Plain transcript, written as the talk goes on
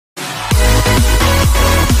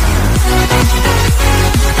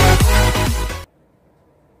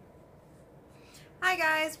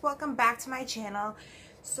welcome back to my channel.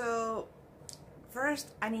 So first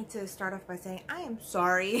I need to start off by saying I am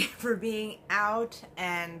sorry for being out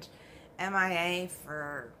and MIA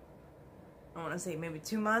for, I want to say maybe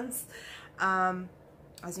 2 months.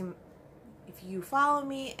 If you follow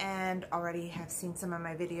me and already have seen some of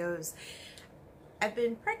my videos, I've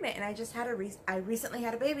been pregnant and I recently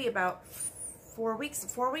had a baby about 4 weeks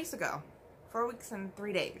ago. 4 weeks and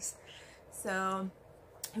 3 days. So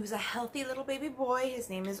he was a healthy little baby boy. His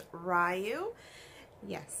name is Ryu.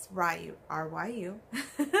 Yes, Ryu. R-Y-U.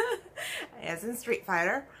 As in Street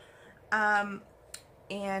Fighter.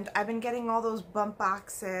 And I've been getting all those bump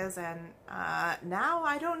boxes, and now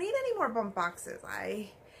I don't need any more bump boxes.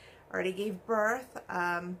 I already gave birth.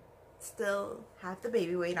 Still have the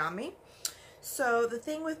baby weight on me. So the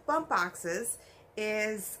thing with bump boxes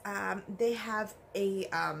is they have a,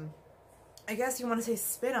 I guess you want to say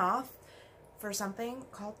spin-off for something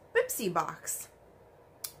called Bitsy box.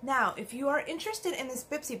 Now, if you are interested in this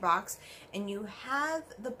Bitsy box and you have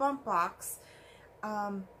the bump box,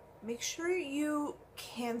 make sure you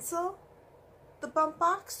cancel the bump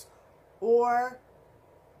box or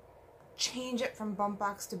change it from bump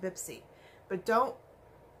box to Bitsy. But don't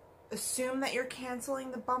assume that you're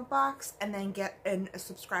canceling the bump box and then get a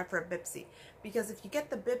subscribe for a Bitsy, because if you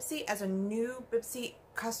get the Bitsy as a new Bitsy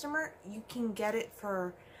customer, you can get it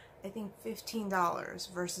for I think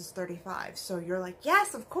 $15 versus $35. So you're like,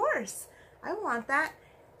 yes, of course, I want that.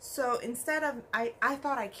 So instead of, I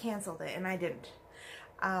thought I canceled it and I didn't.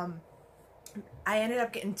 I ended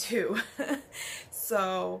up getting 2.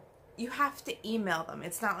 So you have to email them.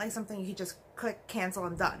 It's not like something you just click cancel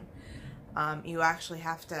and done. You actually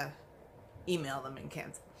have to email them and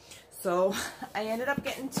cancel. So I ended up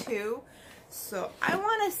getting 2. So I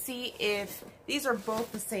want to see if these are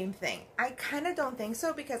both the same thing. I kind of don't think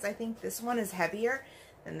so, because I think this one is heavier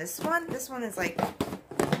than this one. This one is like,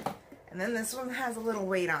 and then this one has a little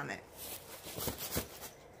weight on it.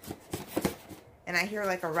 And I hear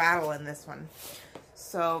like a rattle in this one.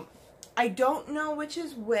 So I don't know which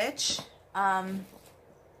is which. Yeah,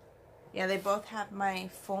 they both have my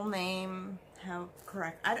full name. How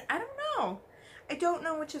correct? I don't know. I don't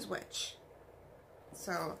know which is which.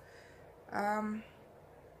 So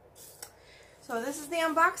so this is the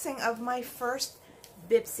unboxing of my first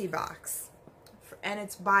Bitsy box, and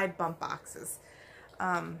it's by Bump Boxes.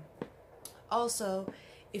 Also,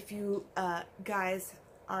 if you guys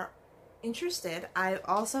are interested, I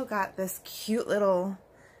also got this cute little,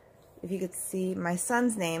 if you could see my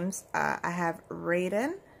son's names, I have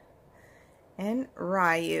Raiden and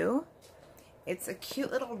Ryu. It's a cute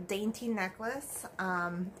little dainty necklace.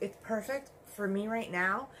 It's perfect for me right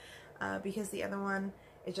now. Because the other one,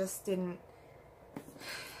 it just didn't,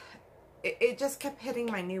 it just kept hitting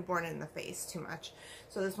my newborn in the face too much.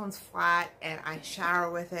 So this one's flat, and I shower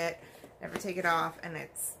with it, never take it off, and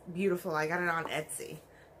it's beautiful. I got it on Etsy.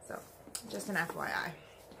 So just an FYI.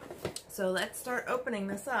 So let's start opening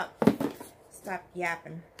this up. Stop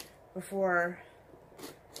yapping before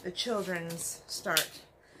the children's start.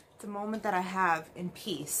 It's a moment that I have in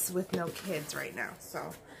peace with no kids right now.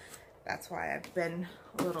 So that's why I've been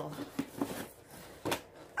a little,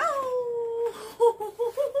 oh,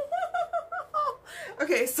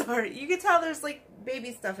 okay, sorry. You can tell there's like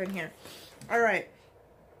baby stuff in here. All right.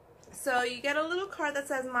 So you get a little card that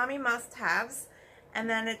says Mommy Must-Haves, and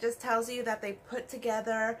then it just tells you that they put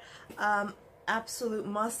together absolute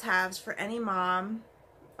must-haves for any mom.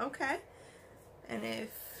 Okay. And if,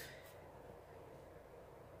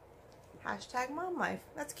 #MomLife.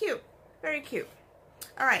 That's cute. Very cute.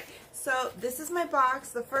 Alright, so this is my box.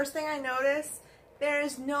 The first thing I notice, there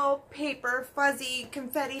is no paper, fuzzy,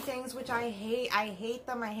 confetti things, which I hate. I hate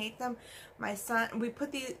them. I hate them. My son, we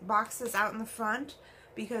put these boxes out in the front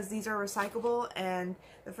because these are recyclable, and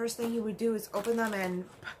the first thing he would do is open them and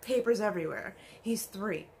papers everywhere. He's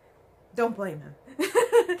 3. Don't blame him.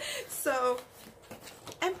 So,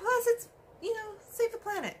 and plus it's, you know, save the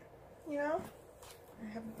planet, you know? I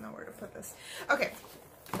have nowhere to put this. Okay.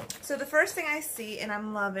 So the first thing I see, and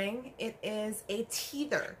I'm loving, it is a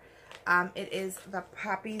teether. It is the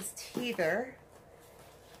Poppy's teether.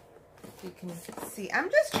 If you can see. I'm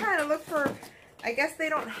just trying to look for, I guess they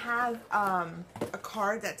don't have a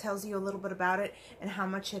card that tells you a little bit about it and how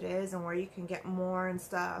much it is and where you can get more and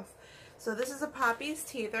stuff. So this is a Poppy's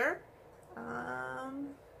teether.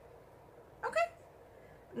 Okay.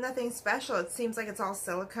 Nothing special. It seems like it's all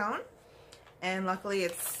silicone. And luckily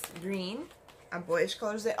it's green. Boyish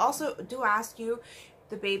colors. They also do ask you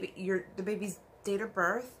the baby's date of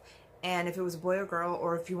birth, and if it was a boy or girl,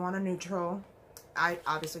 or if you want a neutral. I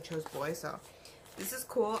obviously chose boy, so this is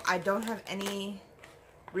cool. I don't have any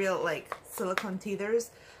real like silicone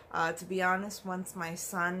teethers. To be honest, once my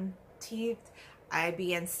son teethed, I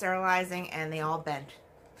began sterilizing and they all bent.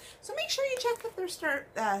 So make sure you check that their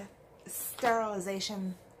sterilizer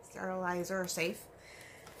safe.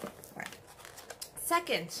 All right.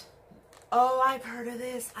 Second, oh, I've heard of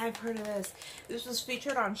this. I've heard of this. This was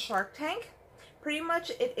featured on Shark Tank. Pretty much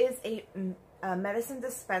it is a medicine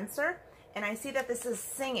dispenser, and I see that this is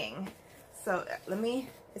singing. So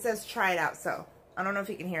it says try it out, so I don't know if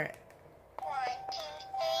you can hear it. 1, 2, 3,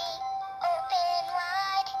 open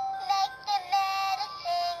wide, make the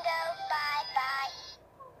medicine go bye-bye.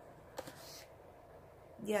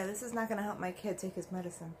 Yeah, this is not going to help my kid take his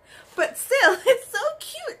medicine. But still, it's so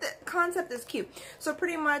cute. The concept is cute. So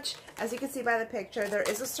pretty much, as you can see by the picture, there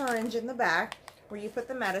is a syringe in the back where you put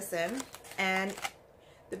the medicine, and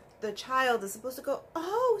the child is supposed to go,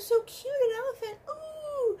 oh, so cute, an elephant,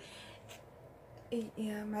 ooh.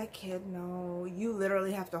 Yeah, my kid, no. You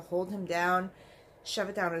literally have to hold him down, shove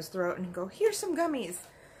it down his throat, and go, here's some gummies.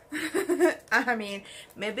 I mean,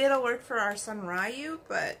 maybe it'll work for our son Ryu,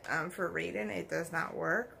 but for Raiden, it does not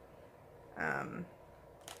work.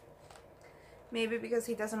 Maybe because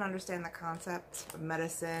he doesn't understand the concept of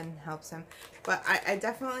medicine helps him. But I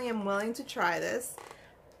definitely am willing to try this.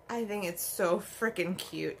 I think it's so freaking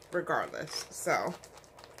cute regardless. So,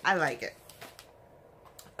 I like it.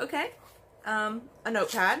 Okay. A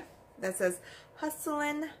notepad that says,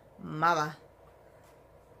 Hustlin' Mama.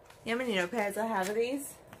 You know how many notepads I have of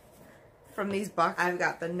these? From these boxes. I've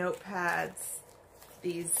got the notepads.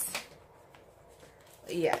 These.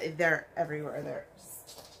 Yeah, they're everywhere.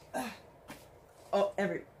 Oh,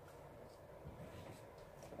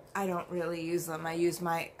 I don't really use them. I use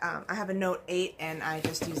my, I have a Note 8 and I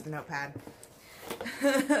just use the notepad.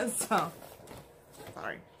 So,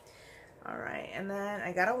 sorry. Alright, and then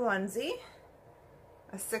I got a onesie.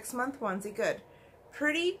 A 6-month onesie. Good.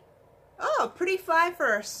 Pretty fly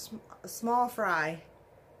for a small fry.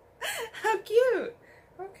 How cute.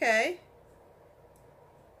 Okay.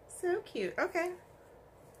 So cute. Okay.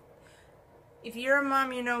 If you're a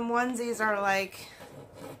mom, you know onesies are like,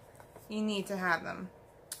 you need to have them.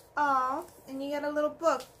 Oh, and you get a little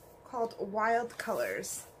book called Wild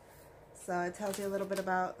Colors. So it tells you a little bit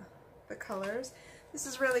about the colors. This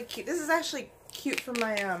is really cute. This is actually cute for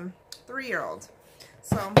my 3-year-old.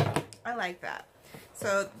 So I like that.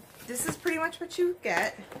 So this is pretty much what you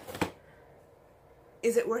get.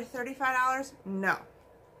 Is it worth $35? No.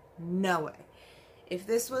 No way. If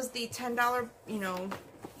this was the $10,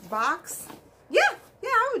 box, yeah,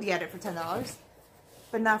 I would get it for $10.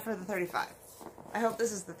 But not for the $35. I hope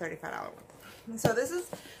this is the $35 one. So this is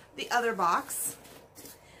the other box.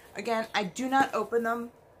 Again, I do not open them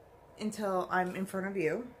until I'm in front of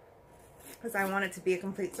you, because I want it to be a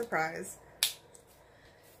complete surprise.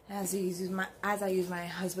 As I use my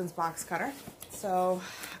husband's box cutter. So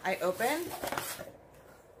I open.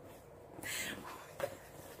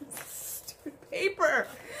 Stupid paper.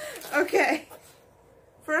 Okay.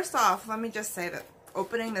 First off, let me just say that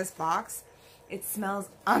opening this box, it smells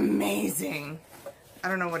amazing. I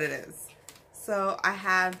don't know what it is. So I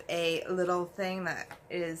have a little thing that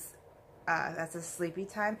is, that's a sleepy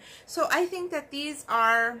time. So I think that these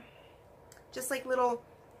are just like little,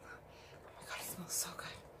 oh my god, it smells so good.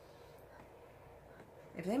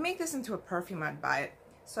 If they make this into a perfume, I'd buy it.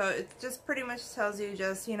 So it just pretty much tells you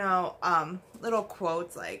just, little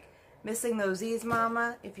quotes like, missing those E's,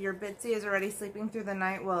 mama? If your bitsy is already sleeping through the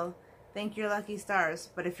night, well, thank your lucky stars.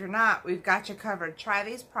 But if you're not, we've got you covered. Try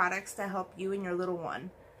these products to help you and your little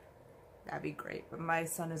one. That'd be great. But my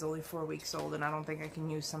son is only 4 weeks old, and I don't think I can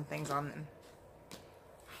use some things on him.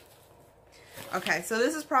 Okay, so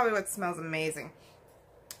this is probably what smells amazing.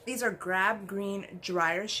 These are Grab Green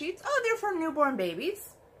dryer sheets. Oh, they're for newborn babies.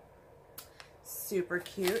 Super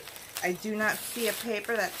cute. I do not see a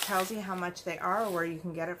paper that tells you how much they are or where you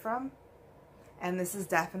can get it from. And this is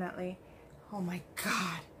definitely, oh my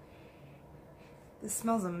god. This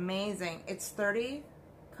smells amazing. It's 30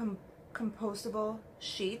 compostable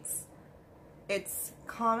sheets. It's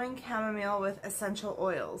calming chamomile with essential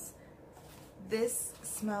oils. This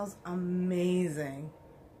smells amazing.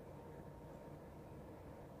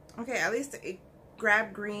 Okay, at least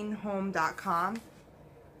grabgreenhome.com.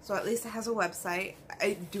 So at least it has a website.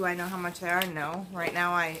 Do I know how much they are? No. Right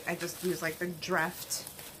now I just use like the Dreft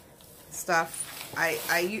stuff.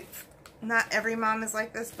 Not every mom is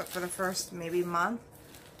like this, but for the first maybe month,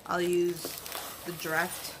 I'll use the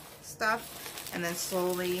Dreft stuff and then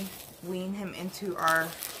slowly wean him into our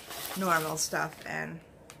normal stuff. And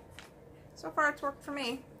so far it's worked for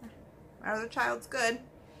me. My other child's good.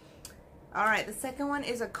 Alright, the second one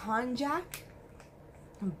is a konjac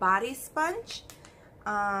body sponge.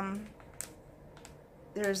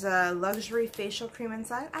 There's a luxury facial cream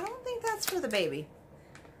inside. I don't think that's for the baby.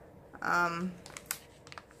 I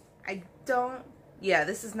don't, yeah,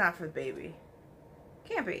 this is not for the baby.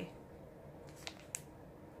 Can't be.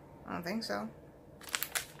 I don't think so.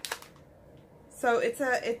 So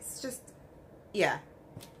it's just, yeah.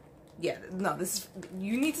 Yeah, no, this is,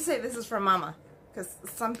 you need to say this is for mama. Because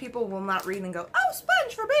some people will not read and go, oh,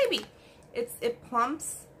 sponge for baby. It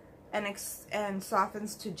plumps and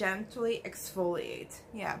softens to gently exfoliate.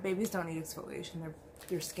 Yeah, babies don't need exfoliation.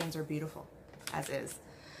 Their skins are beautiful as is.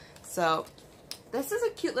 So this is a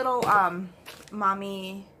cute little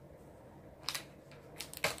mommy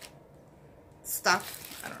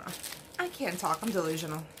stuff. I don't know. I can't talk. I'm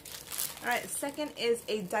delusional. All right. Second is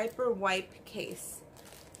a diaper wipe case.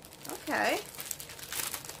 Okay.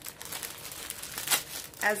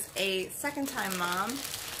 As a second-time mom,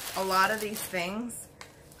 a lot of these things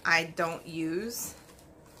I don't use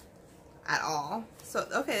at all. So,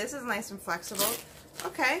 okay, this is nice and flexible.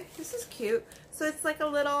 Okay, this is cute. So it's like a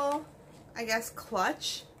little, I guess,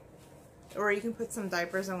 clutch, or you can put some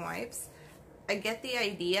diapers and wipes. I get the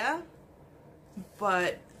idea,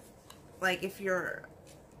 but like if you're,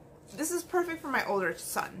 this is perfect for my older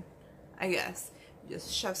son, I guess.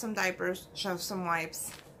 Just shove some diapers, shove some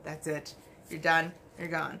wipes, that's it. You're done, you're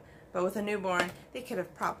gone. But with a newborn, they could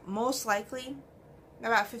have most likely,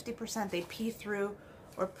 about 50% they pee through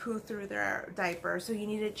or poo through their diaper. So you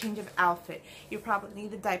need a change of outfit. You probably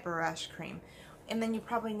need a diaper rash cream. And then you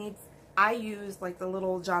probably need, I use like the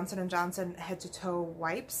little Johnson & Johnson head to toe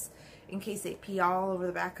wipes in case they pee all over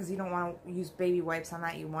the back, because you don't want to use baby wipes on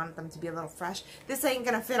that. You want them to be a little fresh. This ain't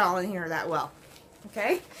going to fit all in here that well.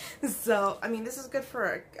 Okay? So, I mean, this is good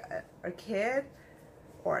for a kid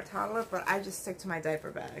or a toddler, but I just stick to my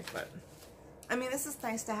diaper bag. But I mean, this is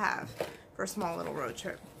nice to have for a small little road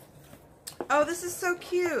trip. Oh, this is so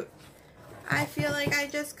cute. I feel like I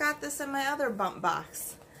just got this in my other bump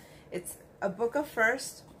box. It's a book of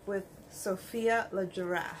first with Sophia la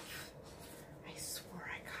Giraffe. I swore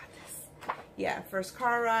I got this. Yeah, first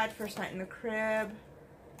car ride, first night in the crib.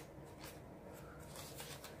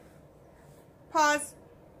 Pause.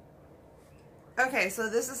 Okay, so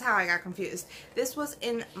this is how I got confused. This was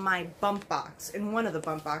in my bump box, in one of the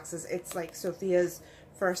bump boxes. It's like Sophia's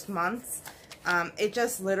first months. It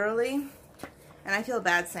just literally, and I feel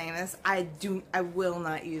bad saying this, I will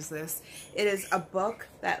not use this. It is a book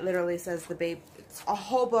that literally says the baby, it's a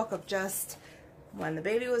whole book of just when the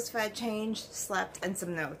baby was fed, changed, slept, and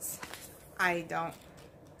some notes. I don't,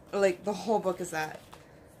 like, the whole book is that.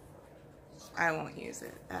 I won't use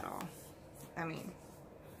it at all. I mean,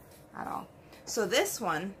 at all. So this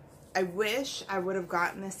one, I wish I would have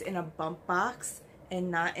gotten this in a bump box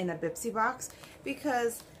and not in a bitsy box,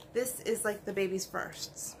 because this is like the baby's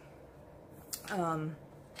firsts. And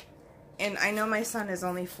I know my son is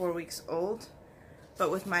only 4 weeks old,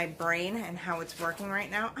 but with my brain and how it's working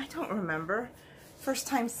right now, I don't remember. First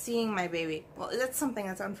time seeing my baby, well, that's something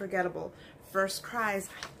that's unforgettable. First cries,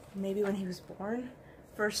 maybe when he was born.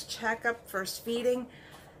 First checkup, first feeding.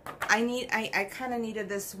 I kind of needed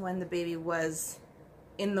this when the baby was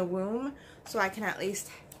in the womb, so I can at least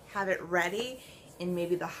have it ready in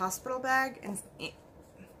maybe the hospital bag. And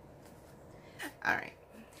all right.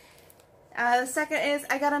 The second is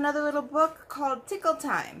I got another little book called Tickle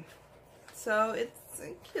Time. So it's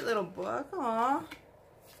a cute little book. Aww.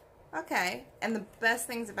 Okay. And the best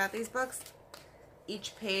things about these books,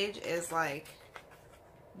 each page is like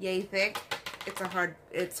yay thick. It's hard.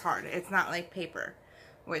 It's not like paper,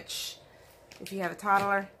 which if you have a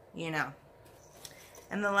toddler, you know.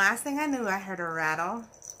 And the last thing I knew, I heard a rattle.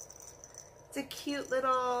 It's a cute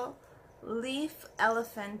little leaf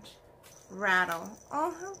elephant rattle.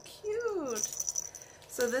 Oh, how cute.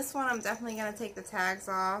 So this one, I'm definitely going to take the tags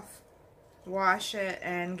off, wash it,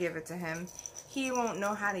 and give it to him. He won't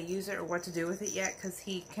know how to use it or what to do with it yet, because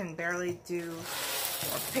he can barely do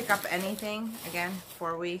or pick up anything. Again,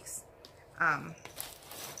 4 weeks.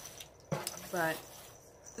 But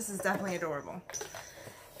this is definitely adorable.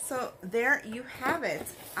 So there you have it.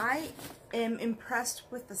 I am impressed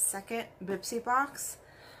with the second bitsy box.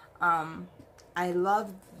 I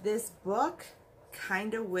love this book.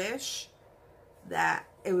 Kind of wish that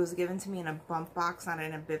it was given to me in a bump box, not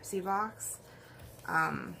in a bitsy box.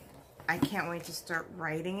 I can't wait to start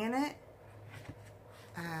writing in it.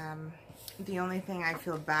 The only thing I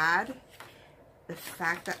feel bad, the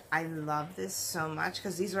fact that I love this so much,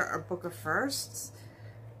 because these are our book of firsts,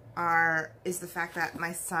 is the fact that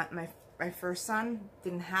my son, my first son,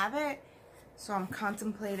 didn't have it. So I'm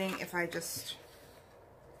contemplating if I just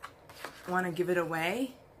want to give it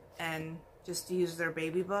away and just use their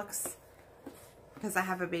baby books. because I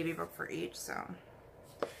have a baby book for each, so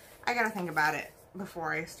I gotta think about it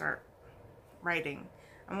before I start writing.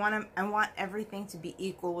 I want everything to be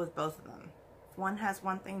equal with both of them. If one has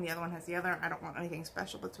one thing, the other one has the other. I don't want anything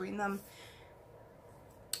special between them.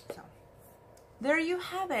 So there you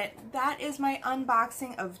have it. That is my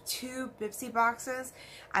unboxing of 2 bitsy boxes.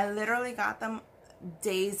 I literally got them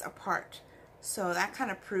days apart. So that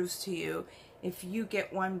kind of proves to you, if you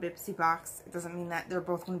get one bitsy box, it doesn't mean that they're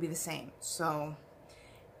both going to be the same. So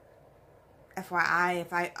FYI,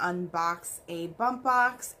 if I unbox a bump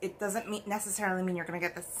box, it doesn't necessarily mean you're going to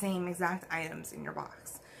get the same exact items in your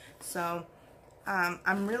box. So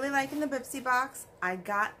I'm really liking the bitsy box. I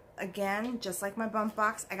got, again, just like my bump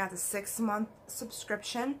box, I got the 6-month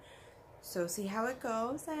subscription. So see how it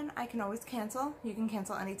goes, and I can always cancel. You can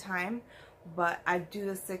cancel anytime, but I do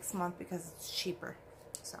the 6-month because it's cheaper.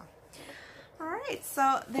 So alright,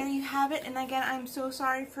 so there you have it. And again, I'm so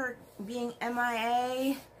sorry for being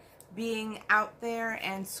MIA, being out there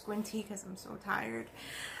and squinty because I'm so tired.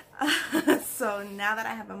 So now that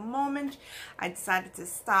I have a moment, I decided to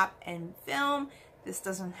stop and film. This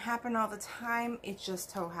doesn't happen all the time. It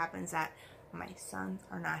just so happens that my sons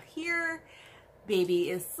are not here.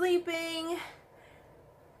 Baby is sleeping.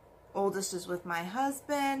 Oldest is with my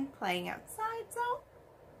husband playing outside.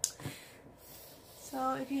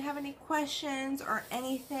 So if you have any questions or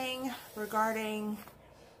anything regarding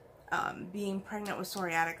being pregnant with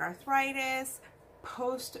psoriatic arthritis,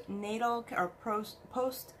 postnatal or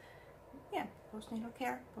postnatal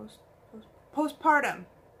care, postpartum,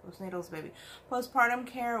 postnatal's baby, postpartum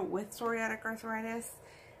care with psoriatic arthritis,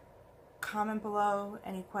 comment below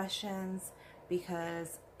any questions,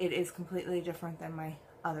 because it is completely different than my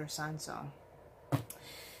other son. So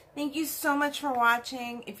thank you so much for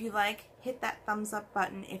watching. If you like, hit that thumbs up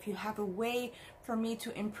button. If you have a way for me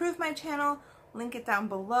to improve my channel, link it down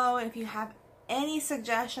below. If you have any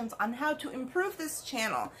suggestions on how to improve this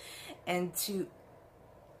channel and to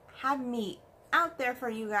have me out there for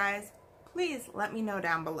you guys, please let me know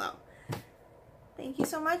down below. Thank you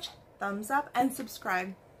so much. Thumbs up and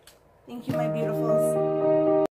subscribe. Thank you, my beautifuls.